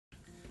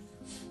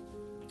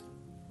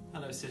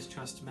fellow Sis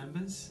Trust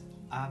members.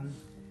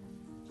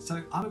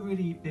 So I'm a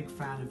really big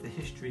fan of the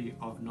history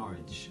of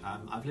Norwich.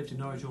 I've lived in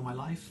Norwich all my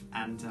life,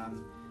 and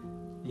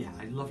yeah,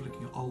 I love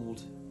looking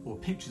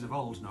at pictures of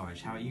old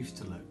Norwich, how it used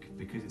to look,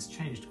 because it's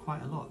changed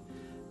quite a lot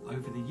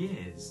over the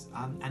years.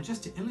 And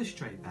just to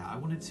illustrate that, I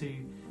wanted to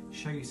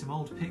show you some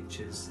old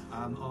pictures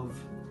of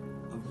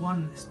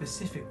one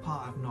specific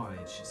part of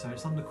Norwich. So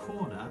it's on the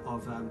corner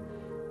of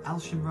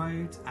Elsham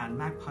Road and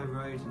Magpie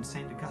Road and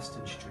St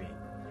Augustine Street.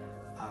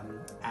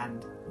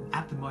 And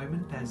at the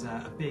moment there's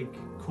a big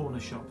corner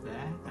shop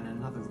there and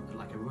another,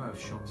 like a row of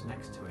shops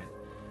next to it.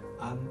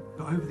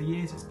 But over the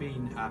years it's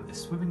been a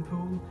swimming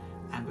pool,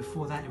 and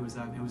before that it was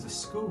a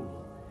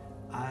school.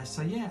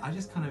 So yeah, I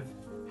just kind of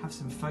have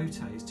some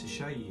photos to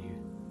show you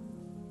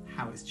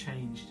how it's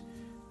changed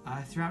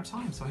throughout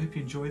time. So I hope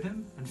you enjoy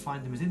them and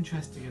find them as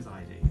interesting as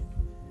I do.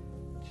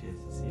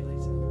 Cheers, see you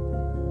later.